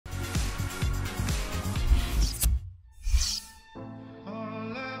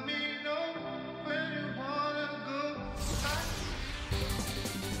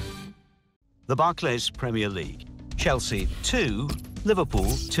The Barclays Premier League. Chelsea 2,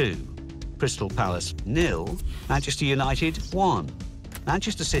 Liverpool 2. Crystal Palace 0, Manchester United 1.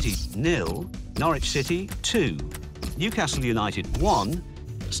 Manchester City 0, Norwich City 2. Newcastle United 1,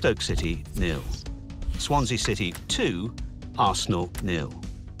 Stoke City 0. Swansea City 2, Arsenal 0.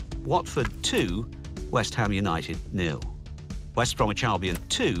 Watford 2, West Ham United 0. West Bromwich Albion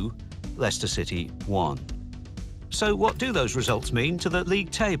 2, Leicester City 1. So what do those results mean to the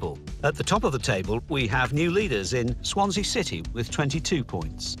league table? At the top of the table, we have new leaders in Swansea City with 22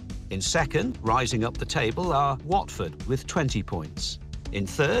 points. In second, rising up the table, are Watford with 20 points. In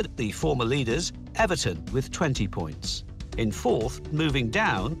third, the former leaders, Everton with 20 points. In fourth, moving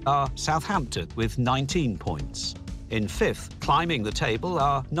down, are Southampton with 19 points. In fifth, climbing the table,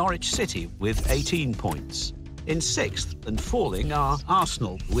 are Norwich City with 18 points. In sixth and falling are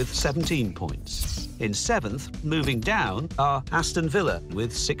Arsenal with 17 points. In seventh, moving down, are Aston Villa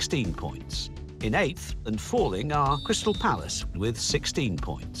with 16 points. In eighth and falling are Crystal Palace with 16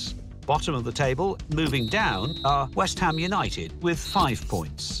 points. Bottom of the table, moving down, are West Ham United with 5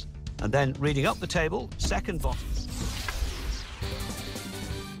 points. And then reading up the table, second bottom.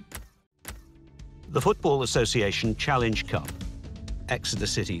 The Football Association Challenge Cup. Exeter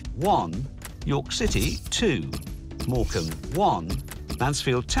City 1, York City 2, Morecambe 1,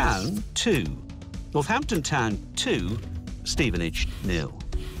 Mansfield Town 2, Northampton Town 2, Stevenage 0.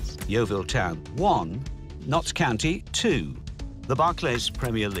 Yeovil Town 1, Notts County 2. The Barclays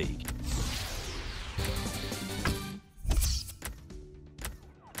Premier League.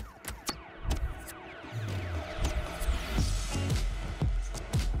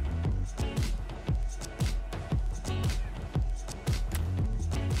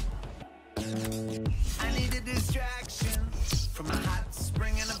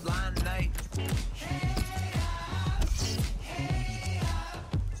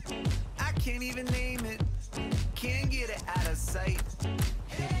 Can't even name it, can't get it out of sight.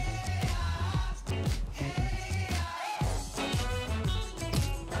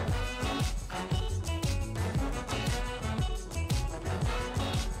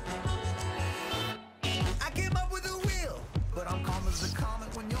 I came up with a wheel, but I'm calm as a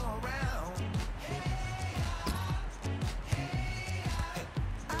comet when you're around.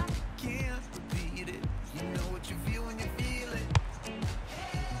 I can't repeat it, you know what you feel when you feel it.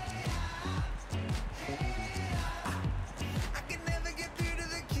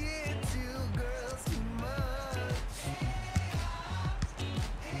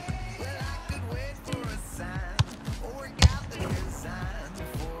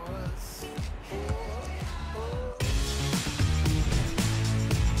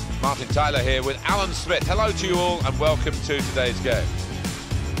 Martin Tyler here with Alan Smith. Hello to you all and welcome to today's game.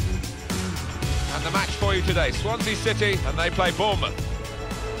 And the match for you today, Swansea City, and they play Bournemouth.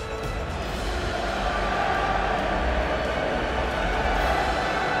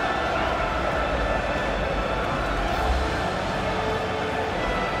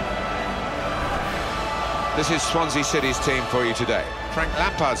 This is Swansea City's team for you today. Frank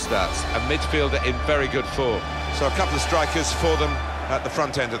Lampard starts, a midfielder in very good form. So a couple of strikers for them at the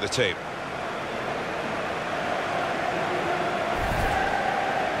front end of the team.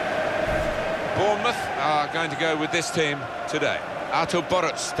 Bournemouth are going to go with this team today. Artur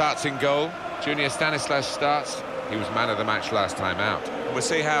Boruc starts in goal. Junior Stanislas starts. He was man of the match last time out. We'll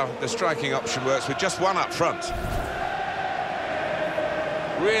see how the striking option works with just one up front.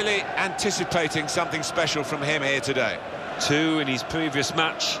 Really anticipating something special from him here today. 2 in his previous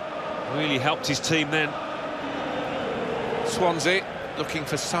match. Really helped his team then. Swansea looking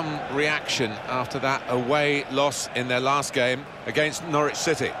for some reaction after that away loss in their last game against Norwich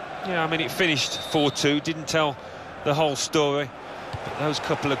City. Yeah, I mean, it finished 4-2, didn't tell the whole story. But those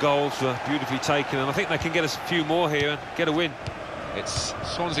couple of goals were beautifully taken, and I think they can get us a few more here and get a win. It's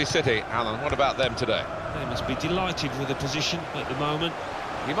Swansea City. Alan, what about them today? They must be delighted with the position at the moment.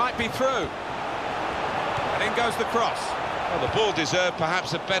 He might be through. And in goes the cross. Well, the ball deserved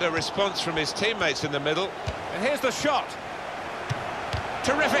perhaps a better response from his teammates in the middle. And here's the shot.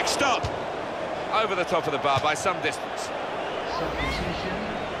 Terrific stop. Over the top of the bar by some distance. Substitution,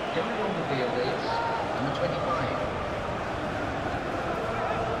 going on the field is number 25.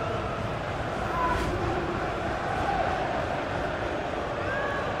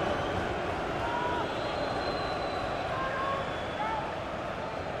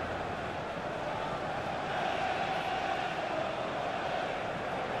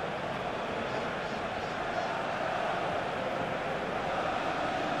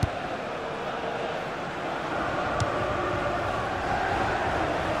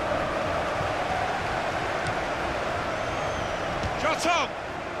 Shot on!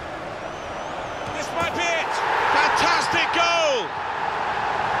 might be it! Fantastic goal!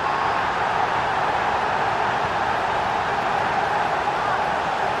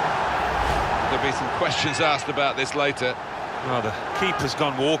 There'll be some questions asked about this later. Well, the keeper's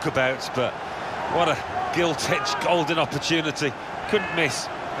gone walkabouts, but what a gilt-edged golden opportunity. Couldn't miss.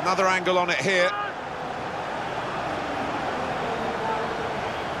 Another angle on it here.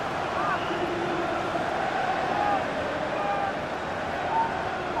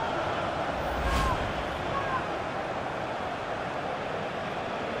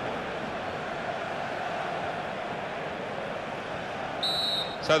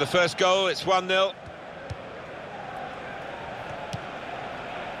 So the first goal, it's 1-0.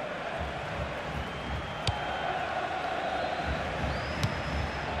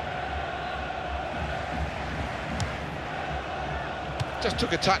 Just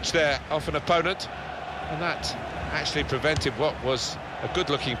took a touch there off an opponent, and that actually prevented what was a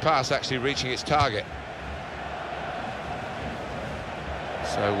good-looking pass actually reaching its target.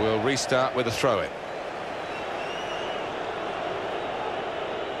 So we'll restart with a throw-in.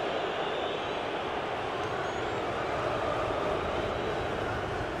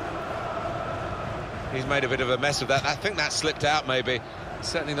 He's made a bit of a mess of that. I think that slipped out maybe. It's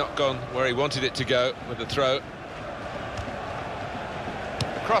certainly not gone where he wanted it to go with the throw.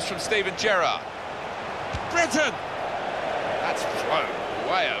 Across from Steven Gerrard. Britton! That's thrown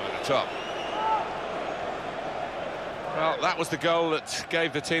way over the top. Well, that was the goal that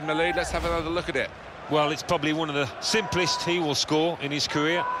gave the team the lead. Let's have another look at it. Well, it's probably one of the simplest he will score in his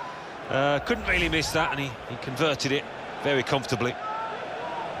career. Couldn't really miss that, and he converted it very comfortably.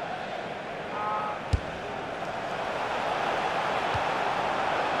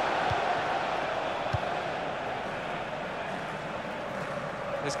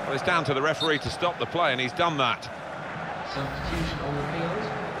 Well, it's down to the referee to stop the play, and he's done that. Substitution on the field.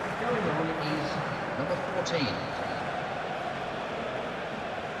 Going on is number 14.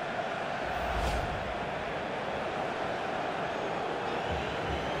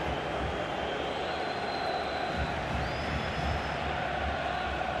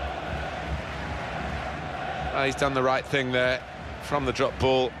 He's done the right thing there from the drop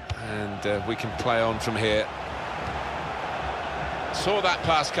ball, and we can play on from here. Saw that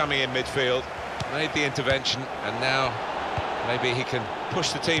pass coming in midfield, made the intervention, and now maybe he can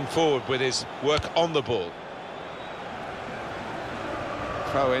push the team forward with his work on the ball.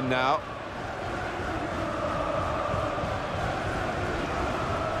 Throw in now.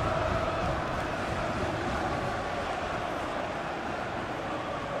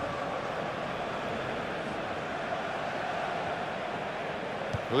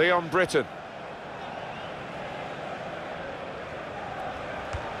 Leon Britton.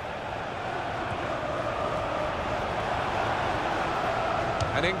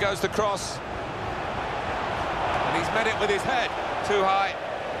 And in goes the cross. And he's met it with his head. Too high,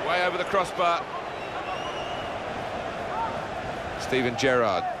 way over the crossbar. Steven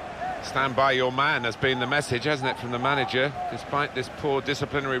Gerrard. Stand by your man has been the message, hasn't it, from the manager, despite this poor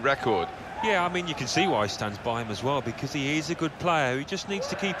disciplinary record. Yeah, I mean, you can see why he stands by him as well, because he is a good player. He just needs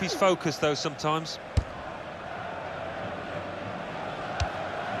to keep his focus, though, sometimes.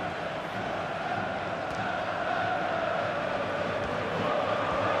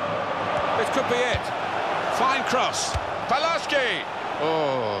 This could be it. Fine cross. Persie!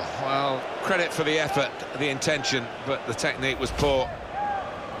 Oh, well, credit for the effort, the intention, but the technique was poor.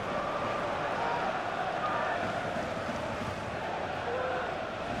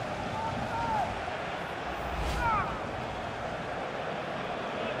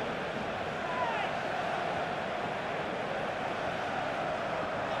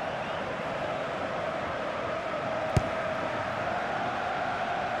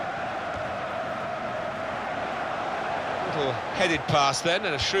 Little headed pass then,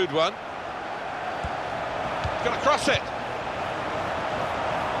 and a shrewd one. He's going to cross it.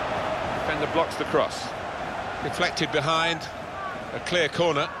 Defender blocks the cross. Deflected behind, a clear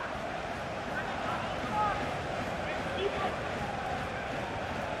corner.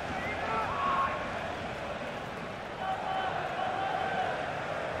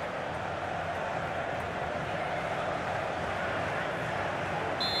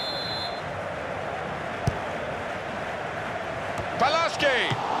 Persie!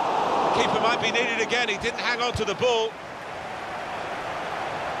 Keeper might be needed again, he didn't hang on to the ball.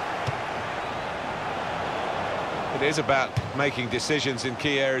 It is about making decisions in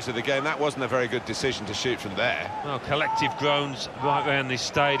key areas of the game. That wasn't a very good decision to shoot from there. Well, collective groans right around this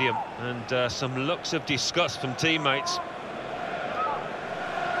stadium, and some looks of disgust from teammates.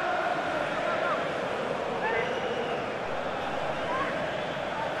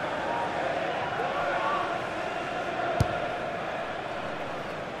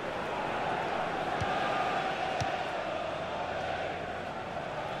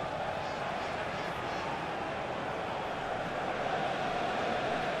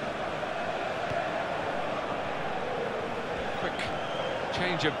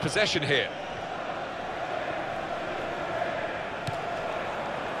 Change of possession here.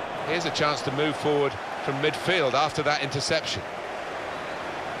 Here's a chance to move forward from midfield after that interception.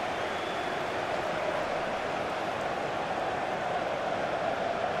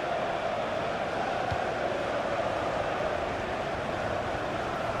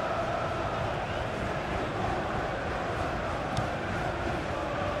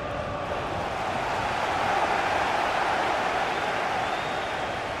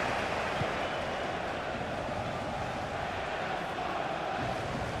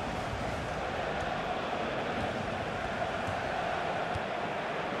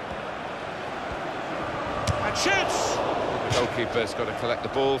 And shoots! The goalkeeper's got to collect the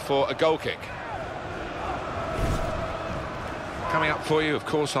ball for a goal kick. Coming up for you, of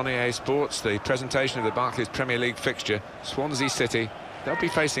course, on EA Sports, the presentation of the Barclays Premier League fixture. Swansea City, they'll be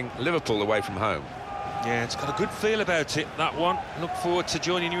facing Liverpool away from home. Yeah, it's got a good feel about it, that one. Look forward to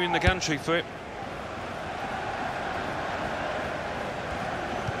joining you in the gantry for it.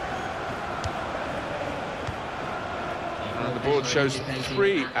 And the board shows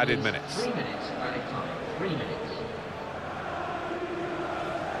 3 added minutes. 3 minutes added time. 3 minutes.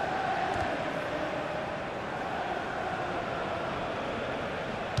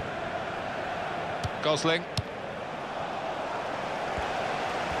 Gosling.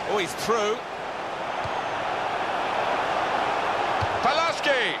 Oh, he's through.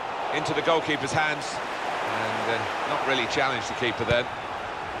 Persie into the goalkeeper's hands, and not really challenged the keeper then.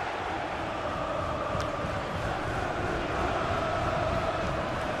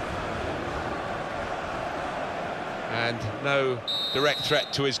 And no direct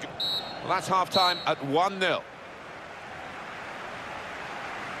threat to his... Well, that's half-time at 1-0.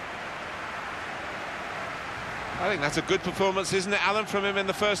 I think that's a good performance, isn't it, Alan, from him in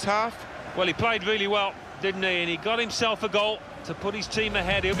the first half? Well, he played really well, didn't he? And he got himself a goal to put his team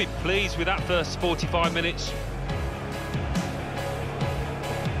ahead. He'll be pleased with that first 45 minutes.